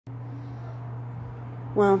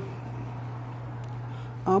Well,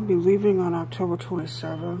 I'll be leaving on October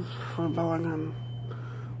 27th for Bellingham,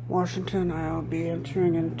 Washington. I'll be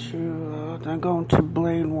entering into, then going to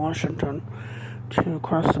Blaine, Washington, to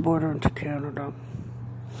cross the border into Canada.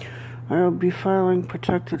 I'll be filing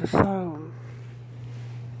protected asylum.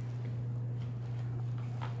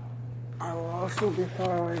 I will also be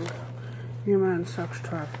filing human and sex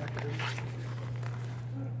trafficking,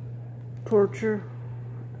 torture,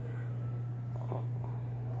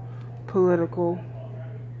 political,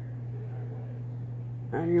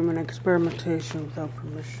 and human experimentation without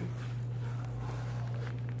permission.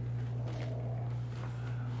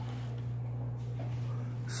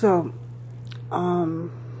 So,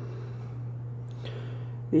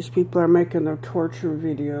 these people are making their torture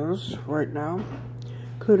videos right now,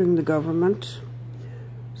 including the government,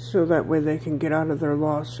 so that way they can get out of their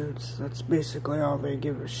lawsuits. That's basically all they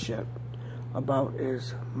give a shit about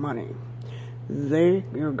is money.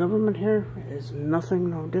 Your government here is nothing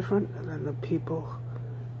no different than the people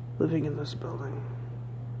living in this building.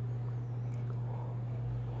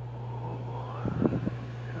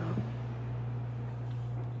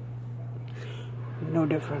 No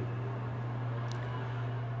different.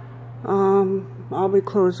 I'll be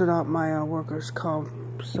closing out my workers' comp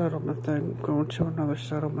settlement thing, going to another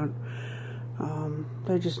settlement.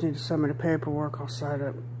 They just need to send me the paperwork. I'll sign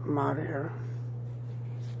it. I'm out of here.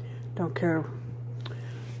 Don't care.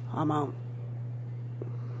 I'm out.